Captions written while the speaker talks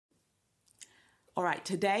All right,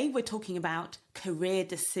 today we're talking about career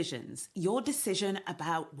decisions, your decision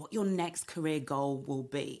about what your next career goal will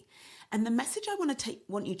be. And the message I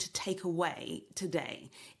want you to take away today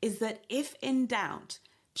is that if in doubt,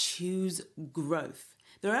 choose growth.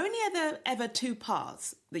 There are only ever two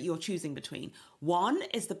paths that you're choosing between. One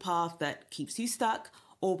is the path that keeps you stuck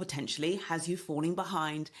or potentially has you falling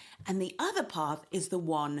behind. And the other path is the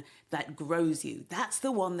one that grows you. That's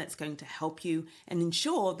the one that's going to help you and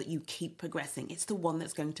ensure that you keep progressing. It's the one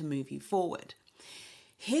that's going to move you forward.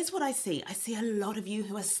 Here's what I see. I see a lot of you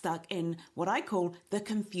who are stuck in what I call the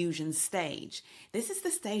confusion stage. This is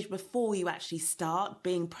the stage before you actually start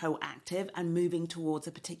being proactive and moving towards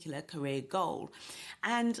a particular career goal.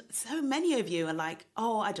 And so many of you are like,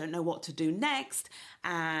 oh, I don't know what to do next,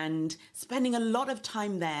 and spending a lot of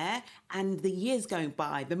time there, and the years go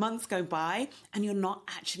by, the months go by, and you're not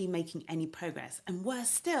actually making any progress. And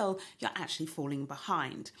worse still, you're actually falling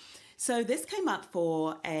behind. So this came up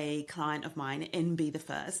for a client of mine in Be The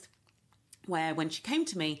First, where when she came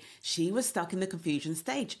to me, she was stuck in the confusion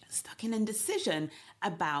stage, stuck in indecision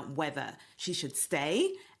about whether she should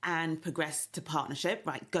stay and progress to partnership,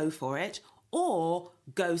 right, go for it, or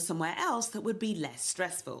go somewhere else that would be less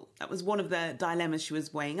stressful. That was one of the dilemmas she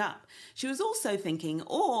was weighing up. She was also thinking,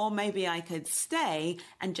 or maybe I could stay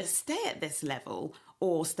and just stay at this level,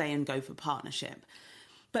 or stay and go for partnership.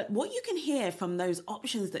 But what you can hear from those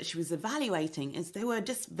options that she was evaluating is there were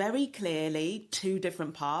just very clearly two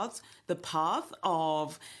different paths. The path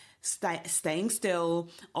of staying still,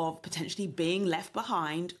 of potentially being left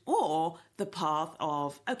behind, or the path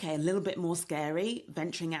of, okay, a little bit more scary,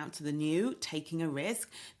 venturing out to the new, taking a risk,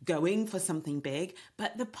 going for something big,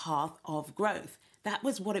 but the path of growth. That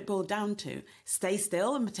was what it boiled down to. Stay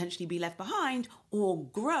still and potentially be left behind, or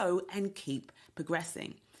grow and keep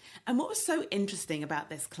progressing. And what was so interesting about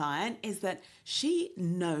this client is that she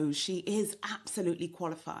knows she is absolutely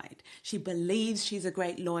qualified. She believes she's a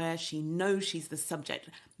great lawyer. She knows she's the subject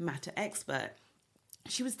matter expert.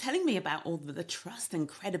 She was telling me about all the trust and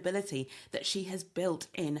credibility that she has built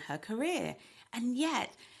in her career. And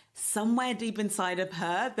yet, somewhere deep inside of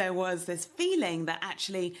her, there was this feeling that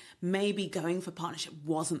actually maybe going for partnership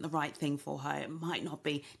wasn't the right thing for her. It might not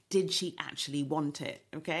be. Did she actually want it?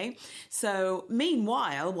 Okay. So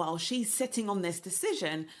meanwhile, while she's sitting on this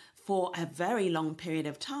decision for a very long period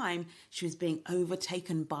of time, she was being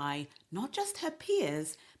overtaken by not just her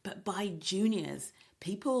peers, but by juniors,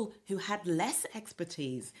 people who had less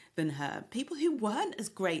expertise than her, people who weren't as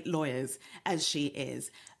great lawyers as she is,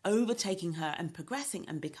 overtaking her and progressing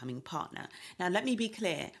and becoming partner. Now, let me be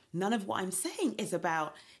clear. None of what I'm saying is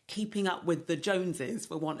about keeping up with the Joneses,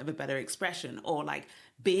 for want of a better expression, or like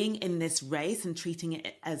being in this race and treating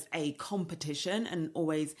it as a competition and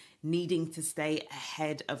always needing to stay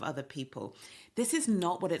ahead of other people. This is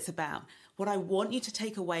not what it's about. What I want you to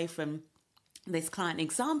take away from this client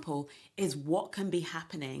example is what can be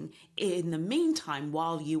happening in the meantime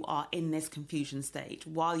while you are in this confusion stage,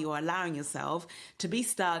 while you are allowing yourself to be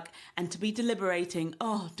stuck and to be deliberating,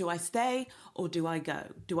 oh, do I stay or do I go?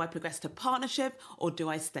 Do I progress to partnership or do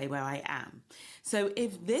I stay where I am? So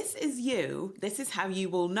if this is you, this is how you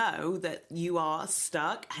will know that you are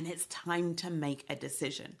stuck and it's time to make a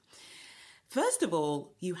decision. First of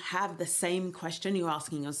all, you have the same question you're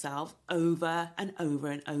asking yourself over and over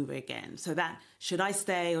and over again. So that, should I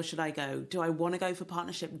stay or should I go? Do I want to go for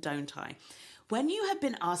partnership? Don't I? When you have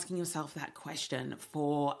been asking yourself that question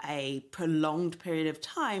for a prolonged period of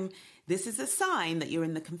time, this is a sign that you're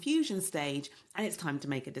in the confusion stage and it's time to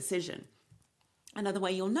make a decision. Another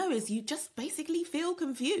way you'll know is you just basically feel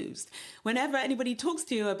confused. Whenever anybody talks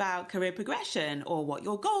to you about career progression or what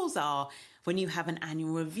your goals are, when you have an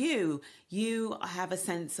annual review, you have a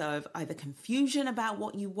sense of either confusion about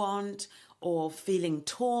what you want or feeling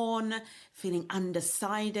torn, feeling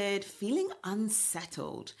undecided, feeling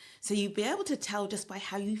unsettled. So you'll be able to tell just by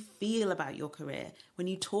how you feel about your career when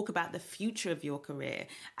you talk about the future of your career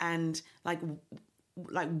and like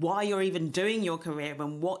why you're even doing your career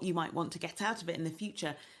and what you might want to get out of it in the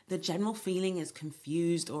future. The general feeling is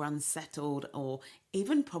confused or unsettled or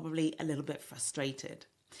even probably a little bit frustrated.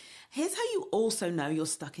 Here's how you also know you're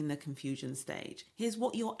stuck in the confusion stage. Here's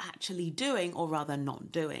what you're actually doing, or rather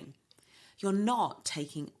not doing. You're not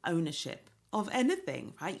taking ownership of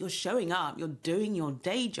anything, right? You're showing up, you're doing your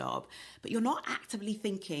day job, but you're not actively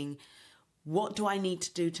thinking, what do I need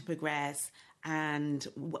to do to progress? And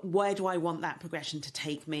where do I want that progression to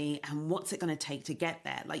take me? And what's it going to take to get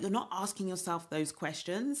there? Like, you're not asking yourself those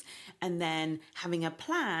questions and then having a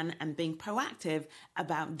plan and being proactive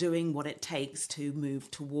about doing what it takes to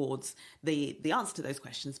move towards the answer to those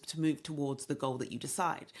questions, to move towards the goal that you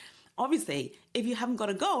decide. Obviously, if you haven't got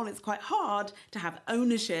a goal, it's quite hard to have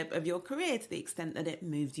ownership of your career to the extent that it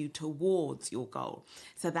moves you towards your goal.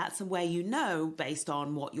 So that's a way you know based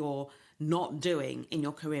on what you're not doing in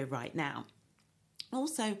your career right now.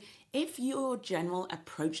 Also, if your general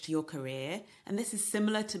approach to your career, and this is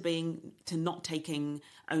similar to not taking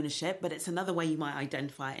ownership, but it's another way you might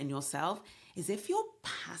identify it in yourself, is if you're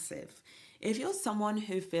passive. If you're someone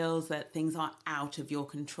who feels that things are out of your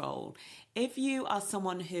control, if you are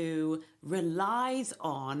someone who relies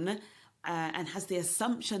on and has the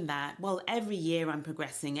assumption that, well, every year I'm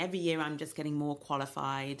progressing, every year I'm just getting more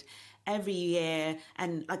qualified, every year,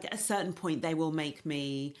 and like at a certain point they will make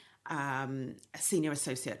me a senior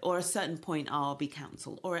associate, or at a certain point I'll be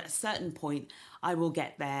counsel, or at a certain point I will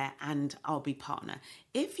get there and I'll be partner.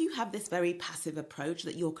 If you have this very passive approach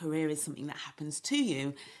that your career is something that happens to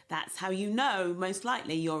you, that's how you know most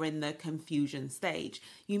likely you're in the confusion stage.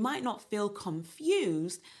 You might not feel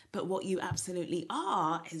confused, but what you absolutely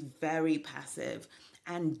are is very passive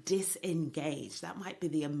and disengaged. That might be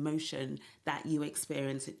the emotion that you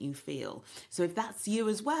experience and you feel. So if that's you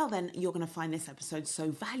as well, then you're going to find this episode so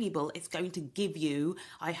valuable. It's going to give you,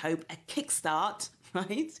 I hope, a kickstart,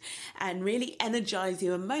 right? And really energize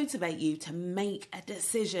you and motivate you to make a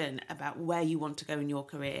decision about where you want to go in your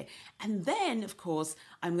career. And then, of course,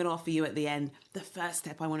 I'm going to offer you at the end the first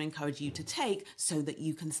step I want to encourage you to take so that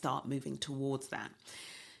you can start moving towards that.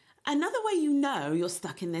 Another way you know you're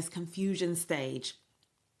stuck in this confusion stage,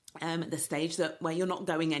 the stage where you're not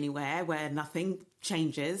going anywhere, where nothing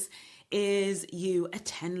changes, is you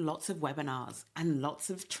attend lots of webinars and lots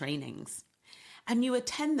of trainings. And you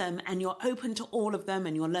attend them and you're open to all of them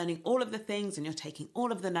and you're learning all of the things and you're taking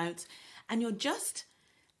all of the notes and you're just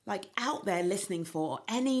like out there listening for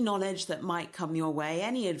any knowledge that might come your way,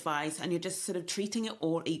 any advice, and you're just sort of treating it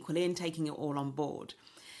all equally and taking it all on board.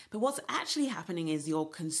 But what's actually happening is you're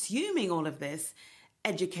consuming all of this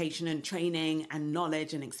education and training and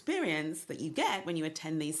knowledge and experience that you get when you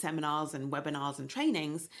attend these seminars and webinars and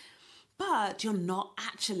trainings, but you're not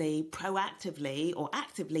actually proactively or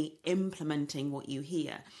actively implementing what you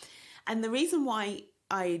hear. And the reason why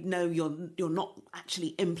I know you're not actually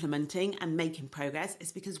implementing and making progress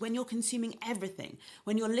is because when you're consuming everything,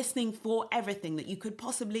 when you're listening for everything that you could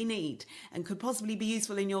possibly need and could possibly be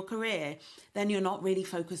useful in your career, then you're not really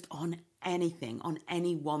focused on anything, on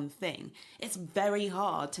any one thing. It's very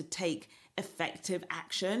hard to take effective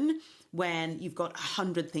action when you've got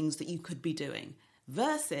 100 things that you could be doing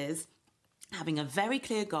versus having a very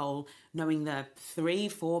clear goal, knowing the 3,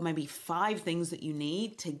 4, maybe 5 things that you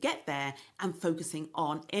need to get there and focusing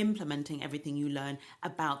on implementing everything you learn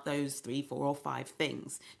about those 3, 4, or 5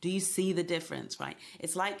 things. Do you see the difference, right?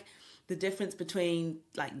 It's like the difference between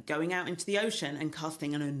like going out into the ocean and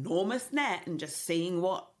casting an enormous net and just seeing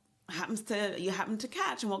what you happen to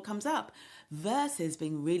catch and what comes up, versus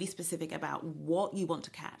being really specific about what you want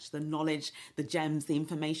to catch, the knowledge, the gems, the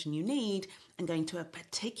information you need, and going to a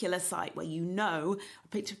particular site where you know, a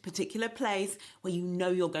particular place where you know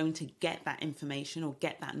you're going to get that information or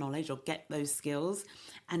get that knowledge or get those skills,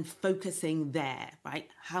 and focusing there, right?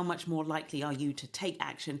 How much more likely are you to take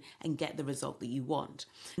action and get the result that you want?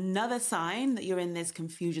 Another sign that you're in this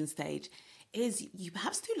confusion stage is you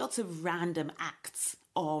perhaps do lots of random acts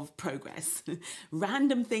of progress,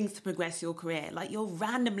 random things to progress your career. Like you'll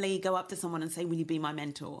randomly go up to someone and say, will you be my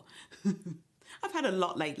mentor? I've had a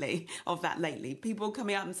lot of that lately. People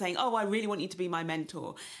coming up and saying, oh, I really want you to be my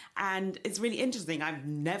mentor. And it's really interesting. I've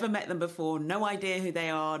never met them before, no idea who they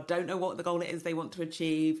are, don't know what the goal is they want to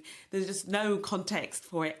achieve. There's just no context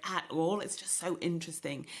for it at all. It's just so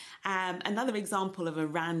interesting. Another example of a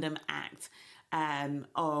random act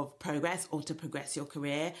of progress or to progress your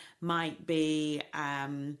career might be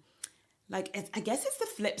I guess it's the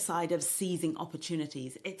flip side of seizing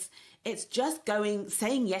opportunities. It's just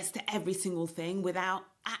saying yes to every single thing without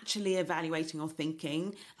actually evaluating or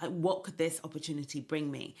thinking, like, what could this opportunity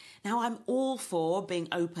bring me? Now, I'm all for being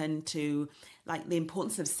open to like the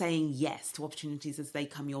importance of saying yes to opportunities as they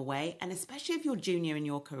come your way. And especially if you're junior in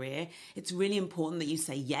your career, it's really important that you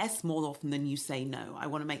say yes more often than you say no. I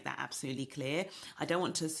want to make that absolutely clear. I don't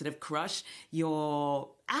want to sort of crush your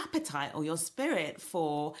appetite or your spirit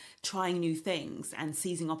for trying new things and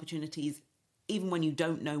seizing opportunities, even when you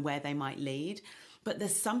don't know where they might lead. But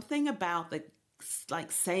there's something about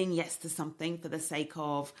like saying yes to something for the sake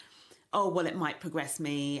of, oh, well, it might progress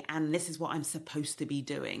me and this is what I'm supposed to be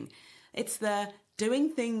doing. It's the doing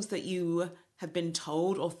things that you have been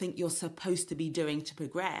told or think you're supposed to be doing to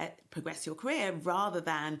progress your career, rather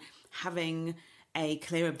than having a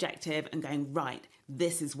clear objective and going, right,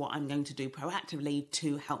 this is what I'm going to do proactively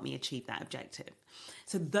to help me achieve that objective.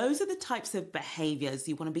 So those are the types of behaviors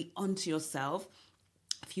you want to be onto yourself.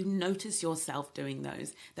 If you notice yourself doing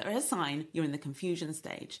those, they're a sign you're in the confusion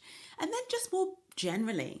stage. And then just more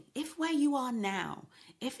generally, if where you are now,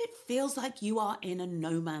 if it feels like you are in a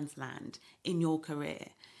no man's land in your career,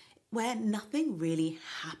 where nothing really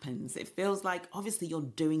happens, it feels like obviously you're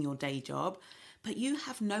doing your day job, but you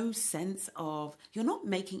have no sense of, you're not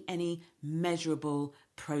making any measurable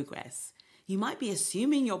progress. You might be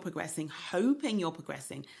assuming you're progressing, hoping you're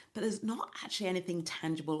progressing, but there's not actually anything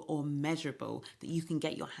tangible or measurable that you can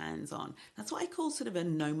get your hands on. That's what I call sort of a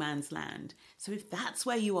no man's land. So if that's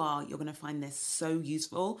where you are, you're going to find this so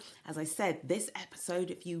useful. As I said, this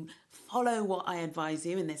episode, if you follow what I advise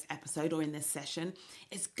you in this episode or in this session,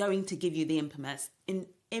 it's going to give you the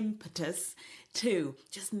impetus to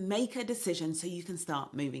just make a decision so you can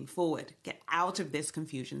start moving forward, get out of this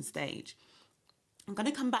confusion stage. I'm going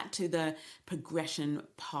to come back to the progression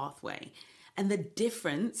pathway and the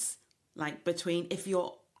difference between if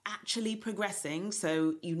you're actually progressing,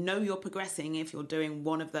 so you know you're progressing if you're doing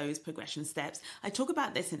one of those progression steps. I talk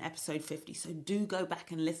about this in episode 50, so do go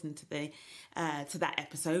back and listen to that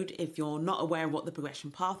episode if you're not aware of what the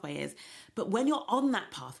progression pathway is. But when you're on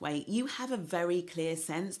that pathway, you have a very clear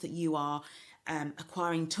sense that you are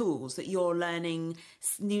acquiring tools, that you're learning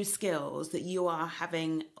new skills, that you are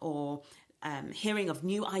having or hearing of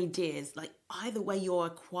new ideas, like either way you're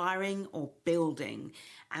acquiring or building.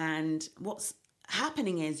 And what's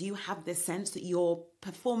happening is you have this sense that your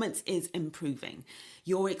performance is improving,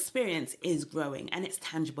 your experience is growing, and it's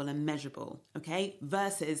tangible and measurable, okay?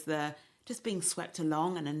 Versus the just being swept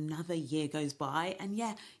along and another year goes by and you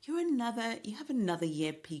have another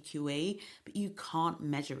year PQE, but you can't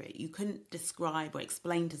measure it. You couldn't describe or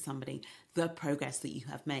explain to somebody the progress that you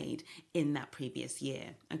have made in that previous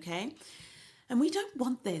year, okay? And we don't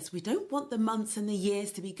want this. We don't want the months and the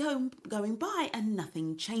years to be going by and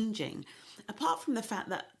nothing changing. Apart from the fact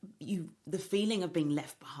that the feeling of being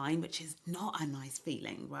left behind, which is not a nice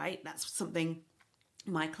feeling, right? That's something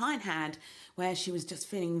my client had where she was just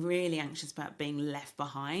feeling really anxious about being left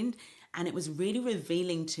behind. And it was really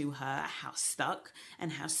revealing to her how stuck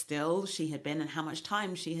and how still she had been and how much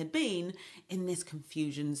time she had been in this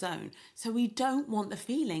confusion zone. So we don't want the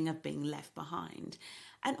feeling of being left behind.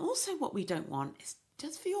 And also what we don't want is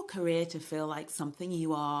just for your career to feel like something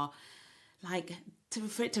you are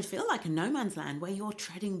for it to feel like a no man's land where you're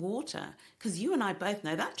treading water. Because you and I both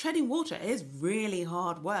know that treading water is really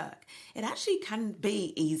hard work. It actually can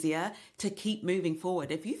be easier to keep moving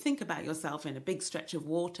forward. If you think about yourself in a big stretch of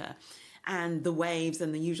water and the waves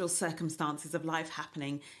and the usual circumstances of life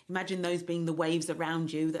happening, imagine those being the waves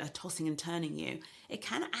around you that are tossing and turning you. It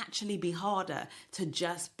can actually be harder to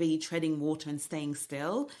just be treading water and staying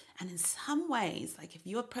still. And in some ways, like if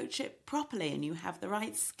you approach it properly and you have the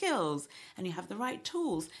right skills and you have the right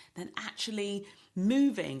tools, then actually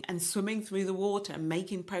moving and swimming through the water and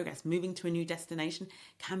making progress, moving to a new destination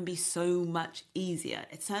can be so much easier.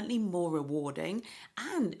 It's certainly more rewarding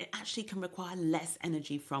and it actually can require less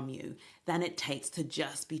energy from you than it takes to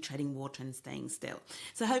just be treading water and staying still.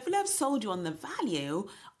 So hopefully I've sold you on the value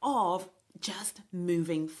of just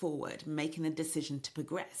moving forward, making a decision to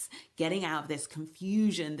progress, getting out of this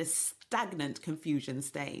confusion, this stagnant confusion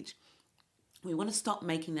stage. We want to stop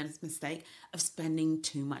making this mistake of spending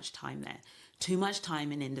too much time there, too much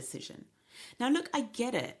time in indecision. Now, look, I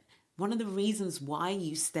get it. One of the reasons why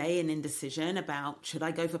you stay in indecision about should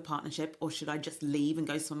I go for partnership or should I just leave and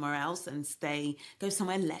go somewhere else and go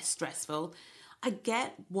somewhere less stressful, I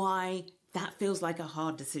get why that feels like a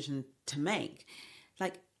hard decision to make.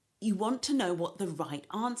 You want to know what the right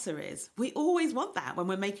answer is. We always want that when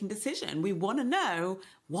we're making a decision. We want to know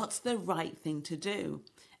what's the right thing to do.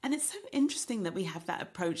 And it's so interesting that we have that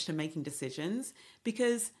approach to making decisions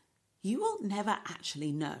because you will never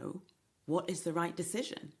actually know what is the right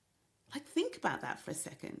decision. Think about that for a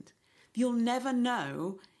second. You'll never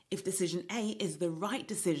know if decision A is the right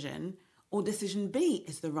decision or decision B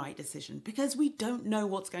is the right decision because we don't know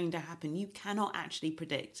what's going to happen. You cannot actually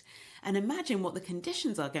predict. And imagine what the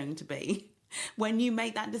conditions are going to be when you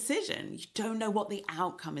make that decision. You don't know what the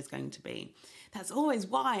outcome is going to be. That's always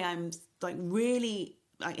why I'm really,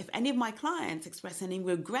 if any of my clients express any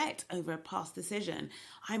regret over a past decision,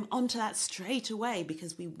 I'm onto that straight away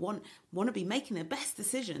because we want to be making the best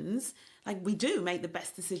decisions. We do make the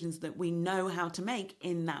best decisions that we know how to make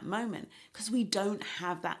in that moment because we don't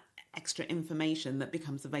have that extra information that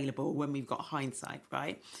becomes available when we've got hindsight,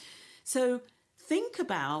 right? So think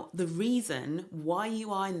about the reason why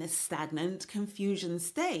you are in this stagnant confusion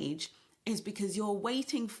stage is because you're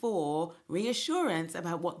waiting for reassurance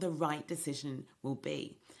about what the right decision will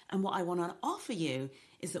be. And what I want to offer you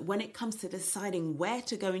is that when it comes to deciding where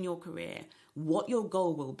to go in your career, what your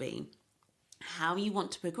goal will be, how you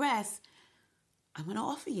want to progress, I'm going to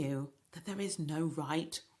offer you that there is no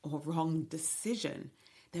right or wrong decision.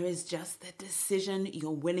 There is just the decision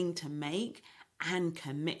you're willing to make and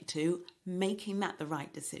commit to making that the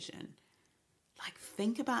right decision. Like,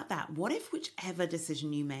 think about that. What if whichever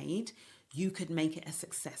decision you made, you could make it a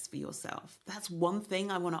success for yourself? That's one thing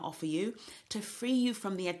I want to offer you to free you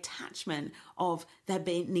from the attachment of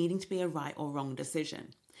needing to be a right or wrong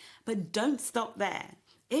decision. But don't stop there.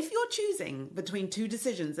 If you're choosing between two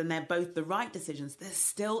decisions and they're both the right decisions, there's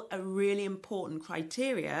still a really important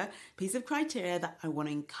piece of criteria that I want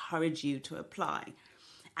to encourage you to apply.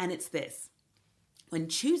 And it's this. When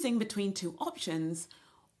choosing between two options,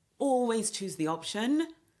 always choose the option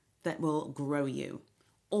that will grow you.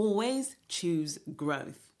 Always choose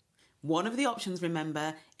growth. One of the options,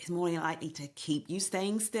 remember, is more likely to keep you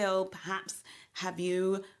staying still, perhaps have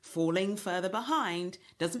you falling further behind.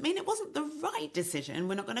 Doesn't mean it wasn't the right decision.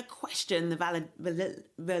 We're not going to question the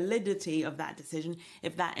validity of that decision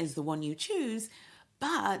if that is the one you choose.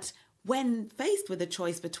 But when faced with a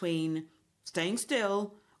choice between staying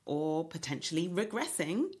still or potentially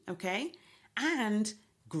regressing, okay, and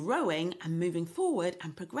growing and moving forward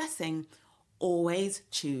and progressing, always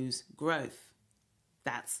choose growth.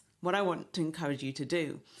 That's what I want to encourage you to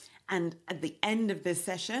do. And at the end of this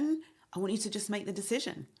session, I want you to just make the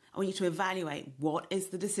decision. I want you to evaluate what is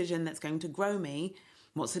the decision that's going to grow me.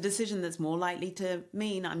 What's the decision that's more likely to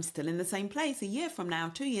mean I'm still in the same place a year from now,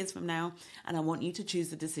 2 years from now, and I want you to choose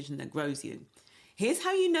the decision that grows you. Here's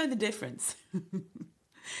how you know the difference.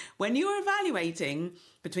 When you're evaluating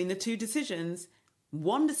between the two decisions,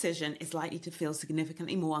 one decision is likely to feel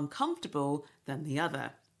significantly more uncomfortable than the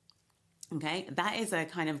other. Okay, that is a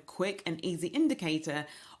kind of quick and easy indicator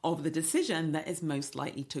of the decision that is most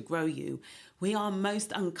likely to grow you. We are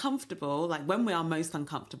most uncomfortable, like when we are most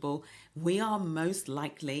uncomfortable, we are most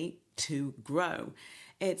likely to grow.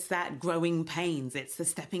 It's that growing pains. It's the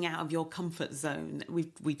stepping out of your comfort zone.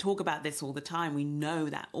 We talk about this all the time. We know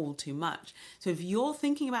that all too much. So if you're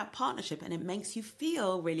thinking about partnership and it makes you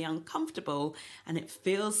feel really uncomfortable and it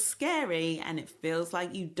feels scary and it feels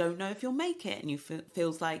like you don't know if you'll make it and you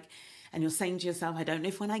feels like, and you're saying to yourself, I don't know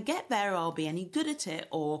if when I get there I'll be any good at it,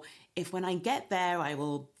 or if when I get there I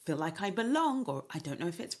will feel like I belong, or I don't know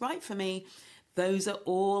if it's right for me. Those are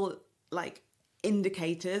all like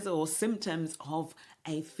indicators or symptoms of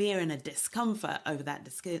a fear and a discomfort over that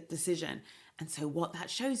decision. And so what that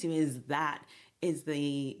shows you is that is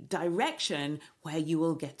the direction where you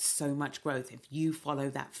will get so much growth if you follow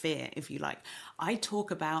that fear, if you like. I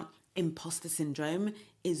talk about imposter syndrome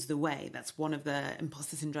is the way. That's one of the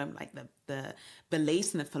imposter syndrome, like the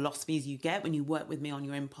beliefs and the philosophies you get when you work with me on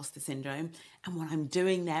your imposter syndrome. And what I'm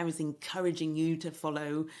doing there is encouraging you to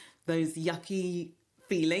follow those yucky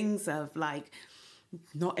feelings of like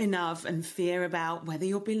not enough and fear about whether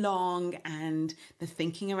you'll belong, and the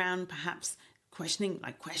thinking around perhaps questioning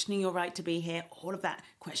your right to be here, all of that,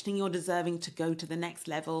 questioning your deserving to go to the next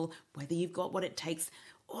level, whether you've got what it takes,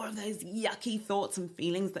 all of those yucky thoughts and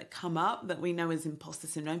feelings that come up that we know as imposter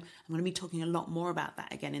syndrome. I'm going to be talking a lot more about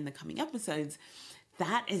that again in the coming episodes.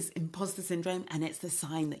 That is imposter syndrome, and it's the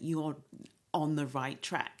sign that you're on the right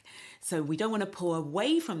track. So we don't want to pull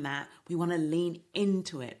away from that. We want to lean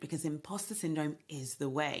into it, because imposter syndrome is the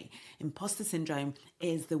way. Imposter syndrome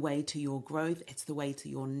is the way to your growth. It's the way to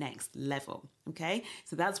your next level. Okay.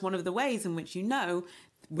 So that's one of the ways in which you know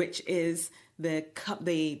which is the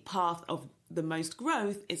path of the most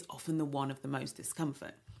growth is often the one of the most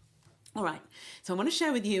discomfort. All right. So I want to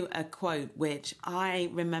share with you a quote which I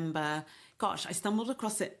remember, I stumbled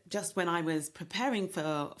across it just when I was preparing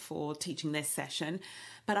for teaching this session,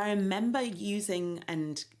 but I remember using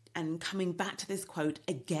and coming back to this quote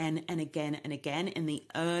again and again and again in the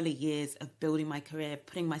early years of building my career,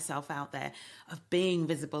 putting myself out there, of being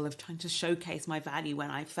visible, of trying to showcase my value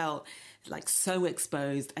when I felt like so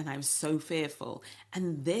exposed and I was so fearful.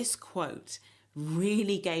 And this quote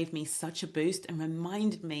really gave me such a boost and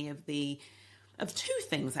reminded me of two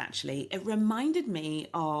things, actually. It reminded me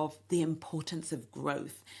of the importance of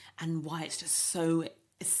growth and why it's just so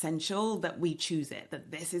essential that we choose it,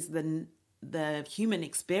 that this is the human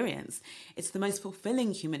experience. It's the most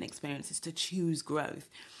fulfilling human experience, is to choose growth.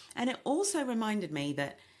 And it also reminded me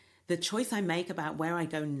that the choice I make about where I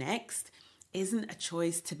go next isn't a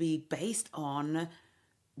choice to be based on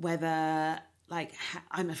whether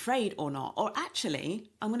I'm afraid or not. Or actually,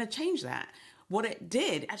 I'm going to change that. What it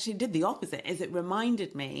did, actually did the opposite, is it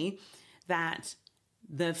reminded me that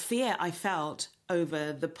The fear I felt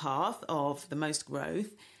over the path of the most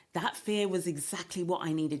growth, that fear was exactly what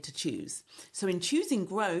I needed to choose. So in choosing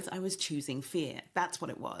growth, I was choosing fear. That's what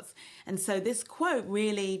it was. And so this quote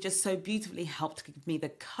really just so beautifully helped give me the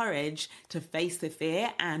courage to face the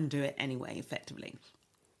fear and do it anyway, effectively.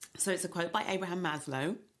 So it's a quote by Abraham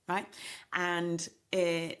Maslow, right? And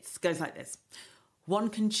it goes like this. One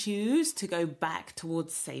can choose to go back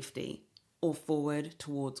towards safety or forward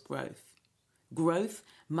towards growth. Growth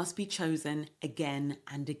must be chosen again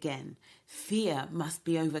and again. Fear must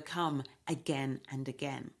be overcome again and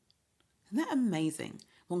again. Isn't that amazing?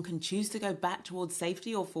 One can choose to go back towards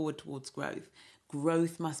safety or forward towards growth.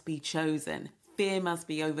 Growth must be chosen. Fear must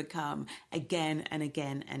be overcome again and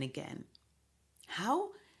again and again.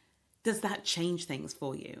 How does that change things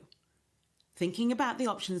for you? Thinking about the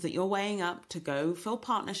options that you're weighing up to go for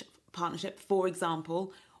partnership, for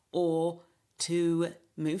example, or to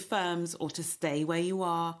move firms or to stay where you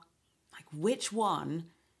are, like which one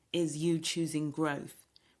is you choosing growth?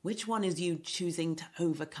 Which one is you choosing to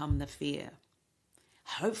overcome the fear?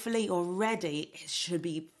 Hopefully already it should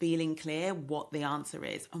be feeling clear what the answer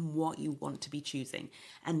is and what you want to be choosing.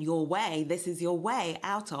 And your way, this is your way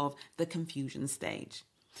out of the confusion stage.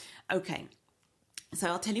 Okay, so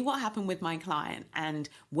I'll tell you what happened with my client and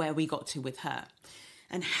where we got to with her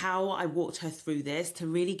and how I walked her through this to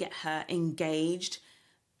really get her engaged.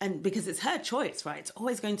 And because it's her choice, right? It's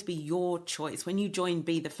always going to be your choice. When you join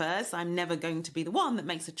Be the First, I'm never going to be the one that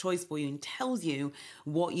makes a choice for you and tells you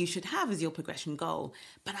what you should have as your progression goal.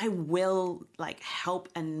 But I will help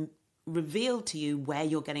and reveal to you where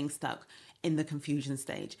you're getting stuck in the confusion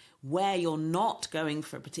stage, where you're not going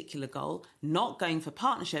for a particular goal, not going for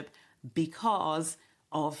partnership because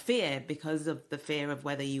of fear, because of the fear of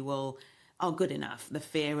whether you are good enough, the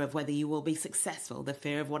fear of whether you will be successful, the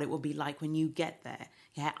fear of what it will be like when you get there.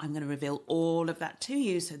 Yeah, I'm going to reveal all of that to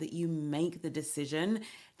you so that you make the decision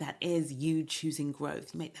that is you choosing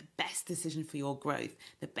growth. Make the best decision for your growth,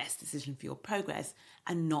 the best decision for your progress,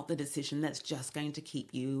 and not the decision that's just going to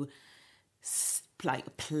keep you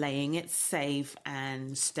playing it safe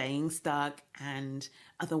and staying stuck and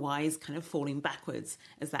otherwise kind of falling backwards,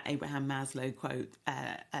 as that Abraham Maslow quote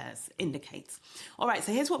indicates. All right,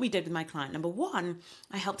 so here's what we did with my client. Number one,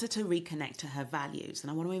 I helped her to reconnect to her values. And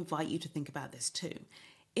I want to invite you to think about this too.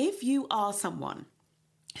 If you are someone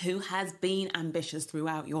who has been ambitious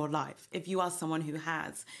throughout your life, if you are someone who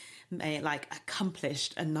has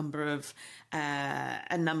accomplished a number of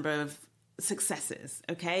successes,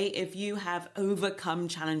 okay? If you have overcome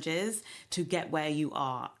challenges to get where you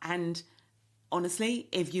are, and honestly,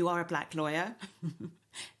 if you are a Black lawyer,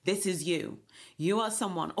 this is you. You are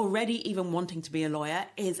someone already even wanting to be a lawyer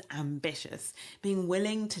is ambitious. Being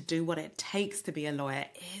willing to do what it takes to be a lawyer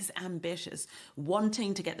is ambitious.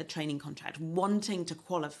 Wanting to get the training contract, wanting to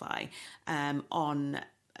qualify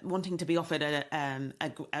wanting to be offered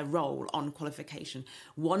a role on qualification,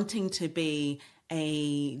 wanting to be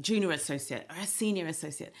a junior associate or a senior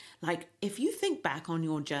associate. If you think back on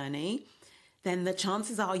your journey, then the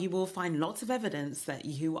chances are you will find lots of evidence that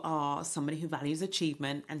you are somebody who values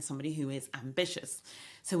achievement and somebody who is ambitious.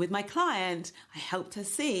 So with my client, I helped her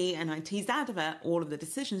see and I teased out of her all of the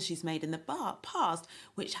decisions she's made in the past,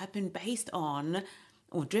 which have been based on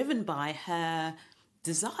or driven by her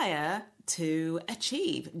desire to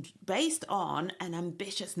achieve, based on an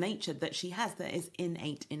ambitious nature that she has that is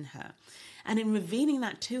innate in her. And in revealing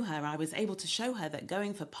that to her, I was able to show her that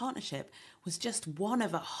going for partnership was just one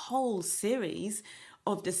of a whole series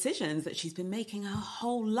of decisions that she's been making her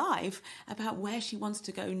whole life about where she wants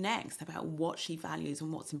to go next, about what she values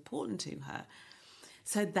and what's important to her.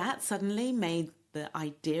 So that suddenly made the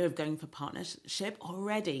idea of going for partnership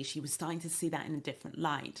already, she was starting to see that in a different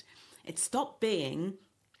light. It stopped being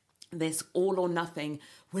this all or nothing,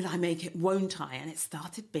 will I make it, won't I? And it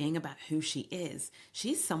started being about who she is.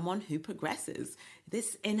 She's someone who progresses.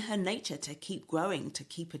 This in her nature to keep growing, to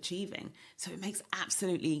keep achieving. So it makes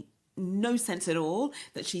absolutely no sense at all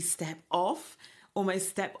that she almost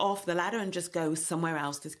step off the ladder and just go somewhere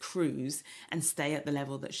else to cruise and stay at the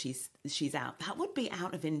level that she's out. That would be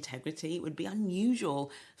out of integrity. It would be unusual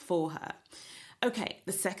for her. Okay,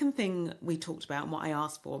 the second thing we talked about and what I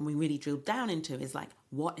asked for and we really drilled down into is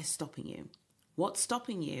what is stopping you? What's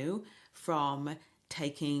stopping you from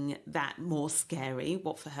taking that more scary,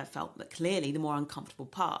 what for her felt that clearly the more uncomfortable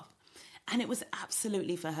path? And it was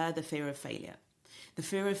absolutely for her the fear of failure. The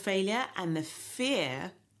fear of failure and the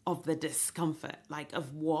fear of the discomfort,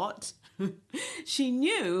 of what she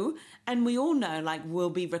knew and we all know will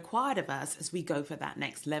be required of us as we go for that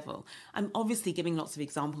next level. I'm obviously giving lots of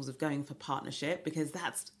examples of going for partnership because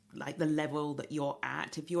that's like the level that you're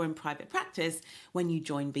at if you're in private practice when you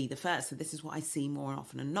join Be the First. So this is what I see more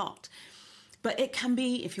often than not. But it can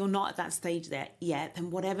be, if you're not at that stage there yet,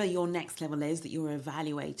 then whatever your next level is that you're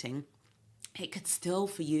evaluating, it could still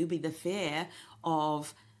for you be the fear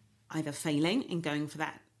of either failing in going for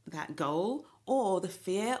that goal, or the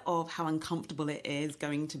fear of how uncomfortable it is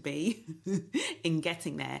going to be in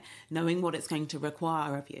getting there, knowing what it's going to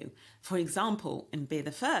require of you. For example, in Be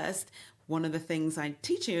the First, one of the things I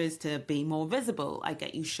teach you is to be more visible. I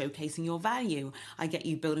get you showcasing your value. I get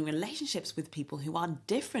you building relationships with people who are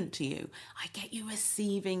different to you. I get you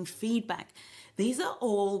receiving feedback. These are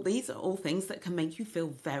all things that can make you feel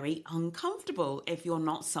very uncomfortable if you're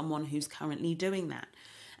not someone who's currently doing that.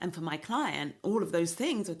 And for my client, all of those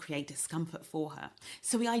things would create discomfort for her.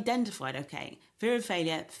 So we identified, okay, fear of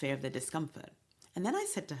failure, fear of the discomfort. And then I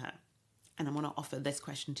said to her, and I want to offer this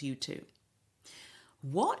question to you too.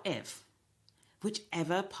 What if,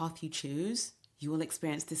 whichever path you choose, you will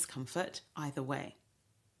experience discomfort either way?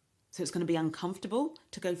 So it's going to be uncomfortable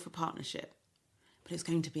to go for partnership, but it's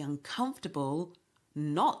going to be uncomfortable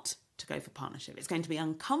not to go for partnership. It's going to be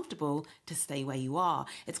uncomfortable to stay where you are.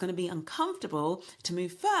 It's going to be uncomfortable to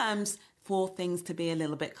move firms for things to be a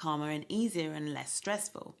little bit calmer and easier and less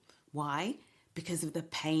stressful. Why? Because of the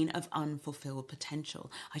pain of unfulfilled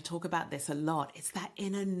potential. I talk about this a lot. It's that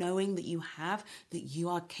inner knowing that you have that you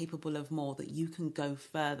are capable of more, that you can go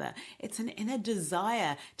further. It's an inner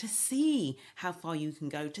desire to see how far you can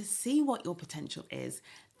go, to see what your potential is.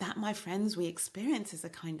 That, my friends, we experience as a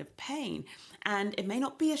kind of pain. And it may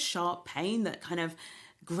not be a sharp pain that kind of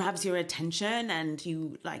grabs your attention and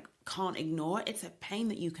you can't ignore it. It's a pain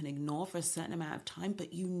that you can ignore for a certain amount of time,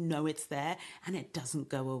 but you know it's there and it doesn't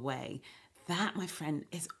go away. That, my friend,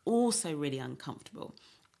 is also really uncomfortable.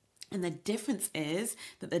 And the difference is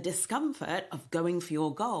that the discomfort of going for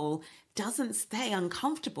your goal doesn't stay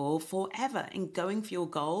uncomfortable forever. In going for your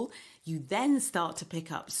goal, you then start to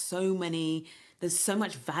pick up there's so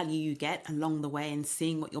much value you get along the way in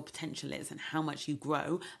seeing what your potential is and how much you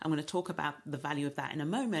grow. I'm going to talk about the value of that in a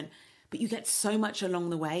moment, but you get so much along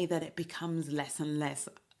the way that it becomes less and less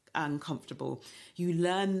uncomfortable. You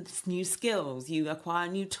learn new skills, you acquire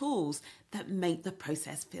new tools that make the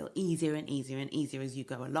process feel easier and easier and easier as you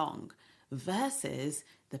go along, versus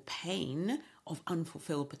the pain of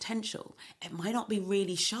unfulfilled potential. It might not be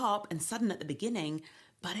really sharp and sudden at the beginning,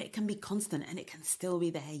 but it can be constant and it can still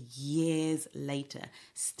be there years later,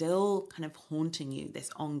 still kind of haunting you,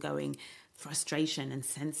 this ongoing frustration and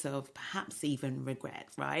sense of perhaps even regret,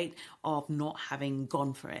 right? Of not having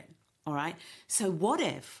gone for it. All right. So what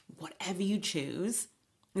if, whatever you choose,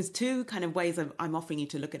 there's two kind of ways I'm offering you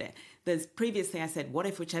to look at it. There's previously I said, what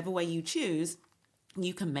if whichever way you choose,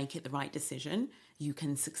 you can make it the right decision, you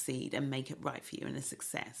can succeed and make it right for you and a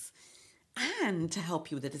success. And to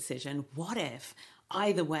help you with the decision, what if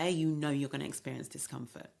either way you know you're going to experience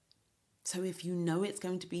discomfort? So if you know it's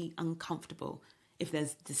going to be uncomfortable, if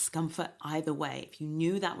there's discomfort either way, if you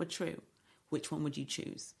knew that were true, which one would you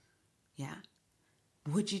choose? Yeah.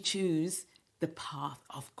 Would you choose the path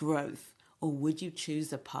of growth, or would you choose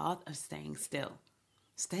the path of staying still?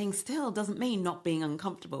 Staying still doesn't mean not being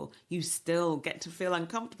uncomfortable. You still get to feel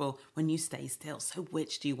uncomfortable when you stay still. So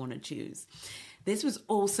which do you want to choose? This was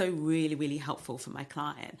also really, really helpful for my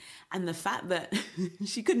client. And the fact that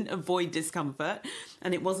she couldn't avoid discomfort,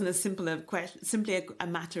 and it wasn't simply a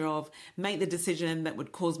matter of make the decision that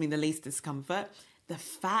would cause me the least discomfort. The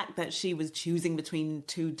fact that she was choosing between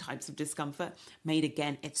two types of discomfort made,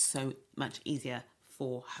 again, it so much easier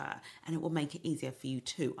for her. And it will make it easier for you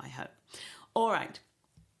too, I hope. All right.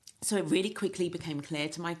 So it really quickly became clear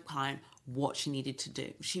to my client what she needed to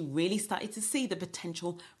do. She really started to see the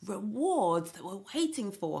potential rewards that were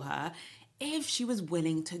waiting for her if she was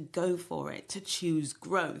willing to go for it, to choose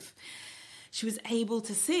growth. She was able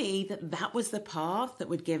to see that that was the path that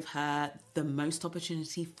would give her the most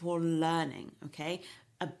opportunity for learning, okay,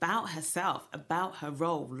 about herself, about her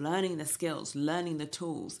role, learning the skills, learning the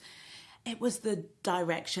tools. It was the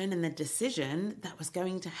direction and the decision that was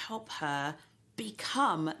going to help her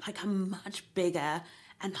become like a much bigger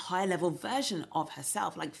and higher level version of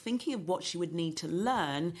herself, like thinking of what she would need to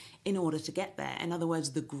learn in order to get there. In other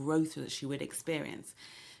words, the growth that she would experience.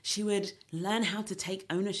 She would learn how to take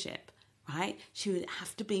ownership, right? She would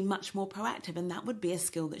have to be much more proactive, and that would be a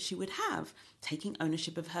skill that she would have, taking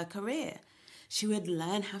ownership of her career. She would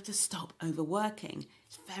learn how to stop overworking.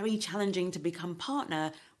 It's very challenging to become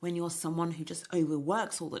partner when you're someone who just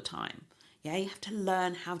overworks all the time. Yeah, you have to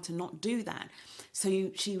learn how to not do that. So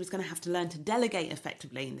she was going to have to learn to delegate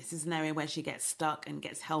effectively. And this is an area where she gets stuck and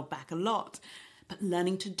gets held back a lot. But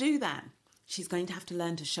learning to do that. she's going to have to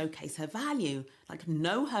learn to showcase her value, like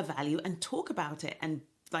know her value and talk about it and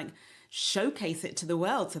like showcase it to the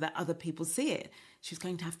world so that other people see it. She's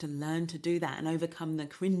going to have to learn to do that and overcome the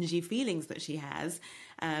cringy feelings that she has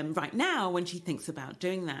right now when she thinks about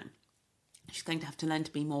doing that. She's going to have to learn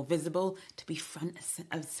to be more visible, to be front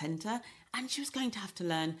of center, and she was going to have to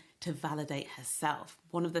learn to validate herself.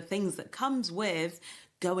 One of the things that comes with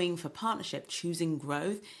going for partnership, choosing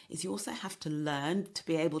growth, is you also have to learn to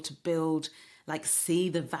be able to build, like see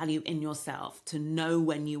the value in yourself, to know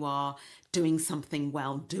when you are doing something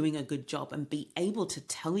well, doing a good job, and be able to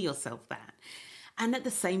tell yourself that. And at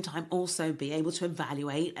the same time, also be able to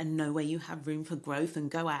evaluate and know where you have room for growth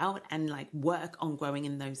and go out and like work on growing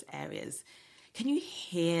in those areas. Can you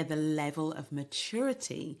hear the level of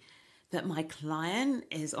maturity that my client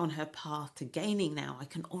is on her path to gaining now? I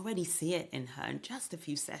can already see it in her in just a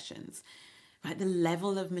few sessions, right? The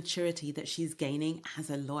level of maturity that she's gaining as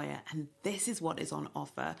a lawyer. And this is what is on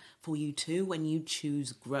offer for you too when you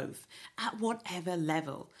choose growth. At whatever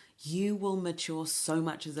level, you will mature so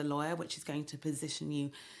much as a lawyer, which is going to position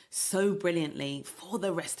you so brilliantly for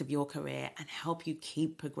the rest of your career and help you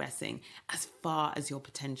keep progressing as far as your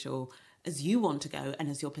potential, as you want to go,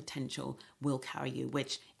 and as your potential will carry you,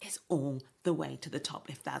 which is all the way to the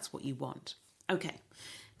top if that's what you want. Okay.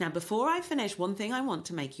 Now, before I finish, one thing I want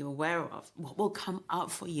to make you aware of, what will come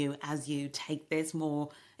up for you as you take this more,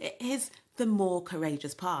 it is the more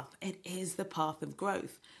courageous path. It is the path of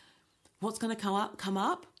growth. What's going to come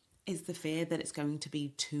up is the fear that it's going to be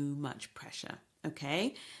too much pressure,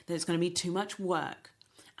 okay? That it's going to be too much work.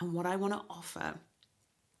 And what I want to offer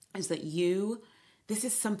is that this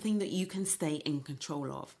is something that you can stay in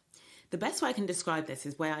control of. The best way I can describe this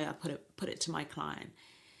is where I put it to my client.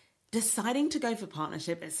 Deciding to go for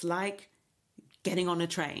partnership, it's like getting on a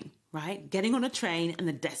train, right? Getting on a train and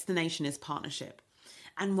the destination is partnership.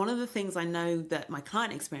 And one of the things I know that my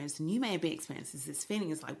client experienced, and you may be experiencing, is this feeling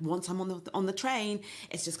is like once I'm on the train,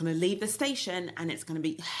 it's just going to leave the station and it's going to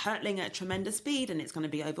be hurtling at a tremendous speed and it's going to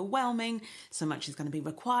be overwhelming. So much is going to be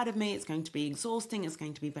required of me. It's going to be exhausting. It's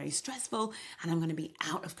going to be very stressful and I'm going to be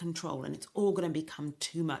out of control and it's all going to become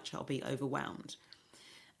too much. I'll be overwhelmed.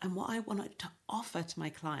 And what I wanted to offer to my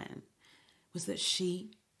client was that she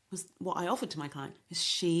is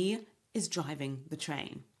driving the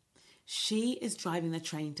train. She is driving the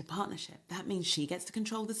train to partnership. That means she gets to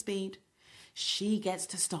control the speed. She gets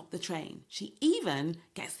to stop the train. She even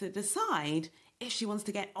gets to decide if she wants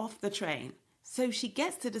to get off the train. So she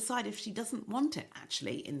gets to decide if she doesn't want it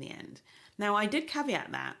actually in the end. Now, I did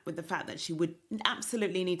caveat that with the fact that she would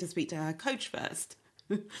absolutely need to speak to her coach first.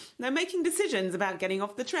 No making decisions about getting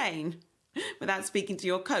off the train without speaking to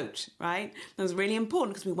your coach, right? That was really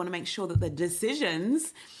important because we want to make sure that the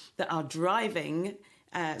decisions that are driving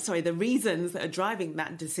the reasons that are driving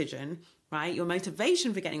that decision, right? Your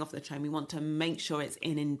motivation for getting off the train, we want to make sure it's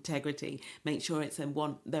in integrity, make sure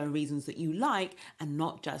there are reasons that you like and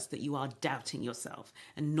not just that you are doubting yourself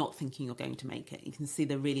and not thinking you're going to make it. You can see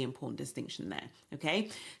the really important distinction there, okay?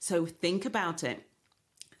 So think about it.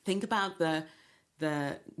 Think about the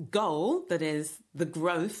goal that is the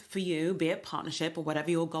growth for you, be it partnership or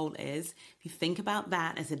whatever your goal is. If you think about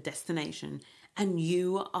that as a destination, and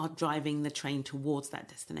you are driving the train towards that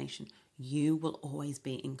destination, you will always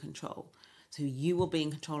be in control. So you will be in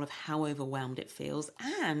control of how overwhelmed it feels.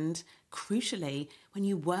 And crucially, when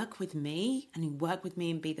you work with me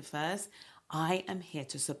and be the first, I am here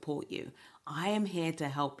to support you. I am here to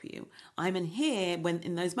help you. I'm in here when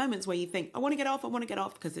in those moments where you think, I want to get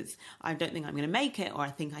off because I don't think I'm going to make it, or I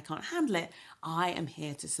think I can't handle it. I am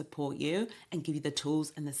here to support you and give you the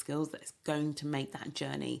tools and the skills that is going to make that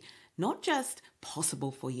journey not just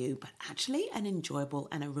possible for you, but actually an enjoyable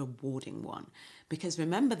and a rewarding one. Because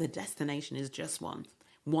remember, the destination is just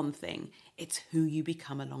one thing. It's who you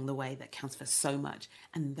become along the way that counts for so much.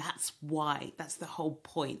 And that's the whole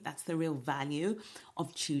point. That's the real value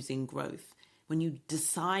of choosing growth. When you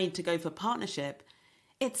decide to go for partnership,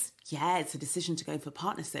 it's a decision to go for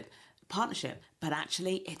partnership, but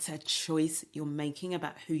actually it's a choice you're making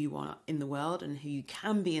about who you are in the world and who you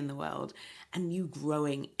can be in the world, and you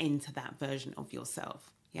growing into that version of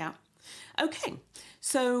yourself. Yeah. Okay.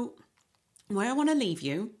 So where I want to leave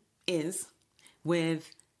you is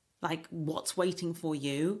with like what's waiting for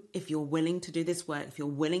you if you're willing to do this work, if you're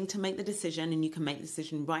willing to make the decision, and you can make the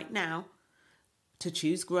decision right now to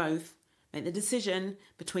choose growth. Make the decision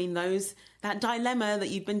between that dilemma that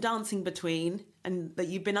you've been dancing between and that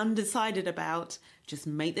you've been undecided about. Just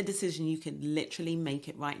make the decision. You can literally make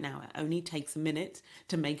it right now. It only takes a minute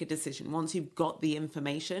to make a decision. Once you've got the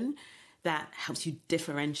information, that helps you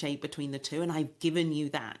differentiate between the two. And I've given you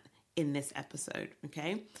that in this episode.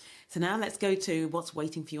 Okay. So now let's go to what's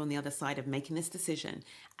waiting for you on the other side of making this decision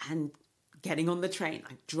and getting on the train,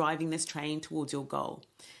 like driving this train towards your goal.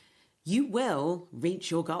 You will reach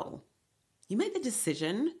your goal. You make the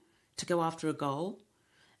decision to go after a goal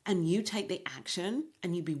and you take the action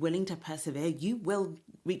and you be willing to persevere, you will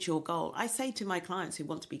reach your goal. I say to my clients who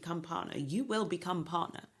want to become partner, you will become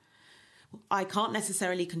partner. I can't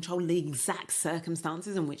necessarily control the exact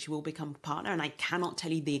circumstances in which you will become partner, and I cannot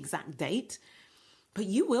tell you the exact date, but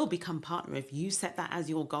you will become partner. If you set that as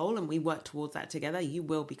your goal and we work towards that together, you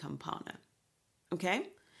will become partner. Okay?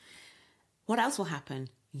 What else will happen?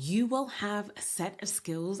 You will have a set of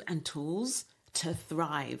skills and tools to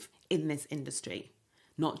thrive in this industry.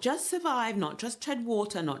 Not just survive, not just tread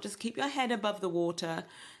water, not just keep your head above the water,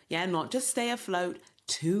 not just stay afloat,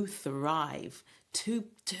 to thrive, to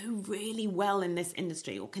do really well in this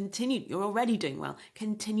industry, or continue, you're already doing well,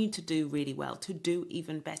 continue to do really well, to do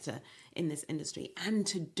even better in this industry, and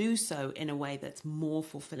to do so in a way that's more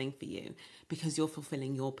fulfilling for you because you're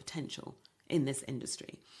fulfilling your potential in this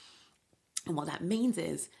industry. And what that means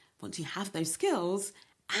is once you have those skills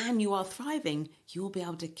and you are thriving, you'll be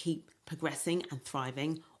able to keep progressing and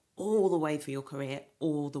thriving all the way through your career,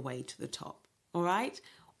 all the way to the top. All right?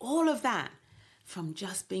 All of that from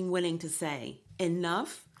just being willing to say,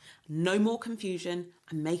 enough, no more confusion,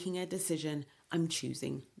 I'm making a decision, I'm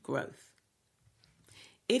choosing growth.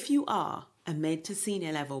 If you are a mid to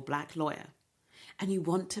senior level Black lawyer and you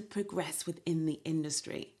want to progress within the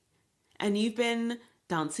industry and you've been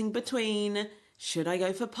dancing between, should I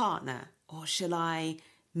go for partner or should I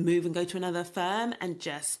move and go to another firm and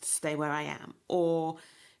just stay where I am? Or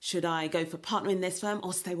should I go for partner in this firm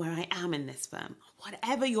or stay where I am in this firm?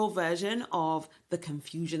 Whatever your version of the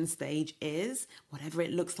confusion stage is, whatever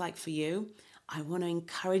it looks like for you, I want to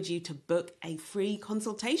encourage you to book a free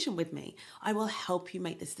consultation with me. I will help you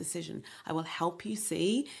make this decision. I will help you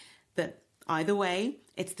see that either way,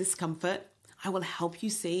 it's discomfort. I will help you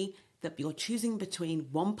see that you're choosing between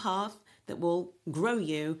one path that will grow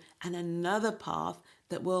you and another path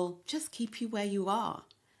that will just keep you where you are.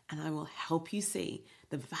 And I will help you see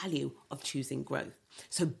the value of choosing growth.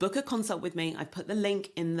 So book a consult with me. I put the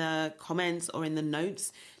link in the comments or in the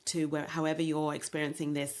notes to however you're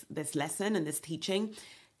experiencing this lesson and this teaching.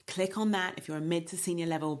 Click on that. If you're a mid to senior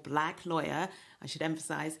level Black lawyer, I should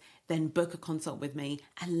emphasize, then book a consult with me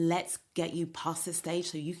and let's get you past this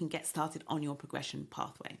stage so you can get started on your progression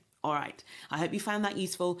pathway. All right. I hope you found that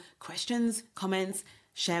useful. Questions, comments,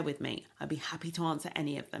 share with me. I'd be happy to answer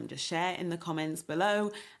any of them. Just share in the comments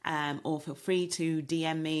below, or feel free to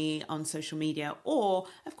DM me on social media, or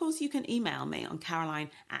of course you can email me on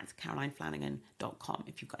caroline@carolineflanagan.com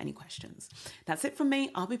if you've got any questions. That's it from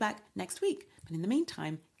me. I'll be back next week. But in the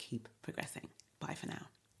meantime, keep progressing. Bye for now.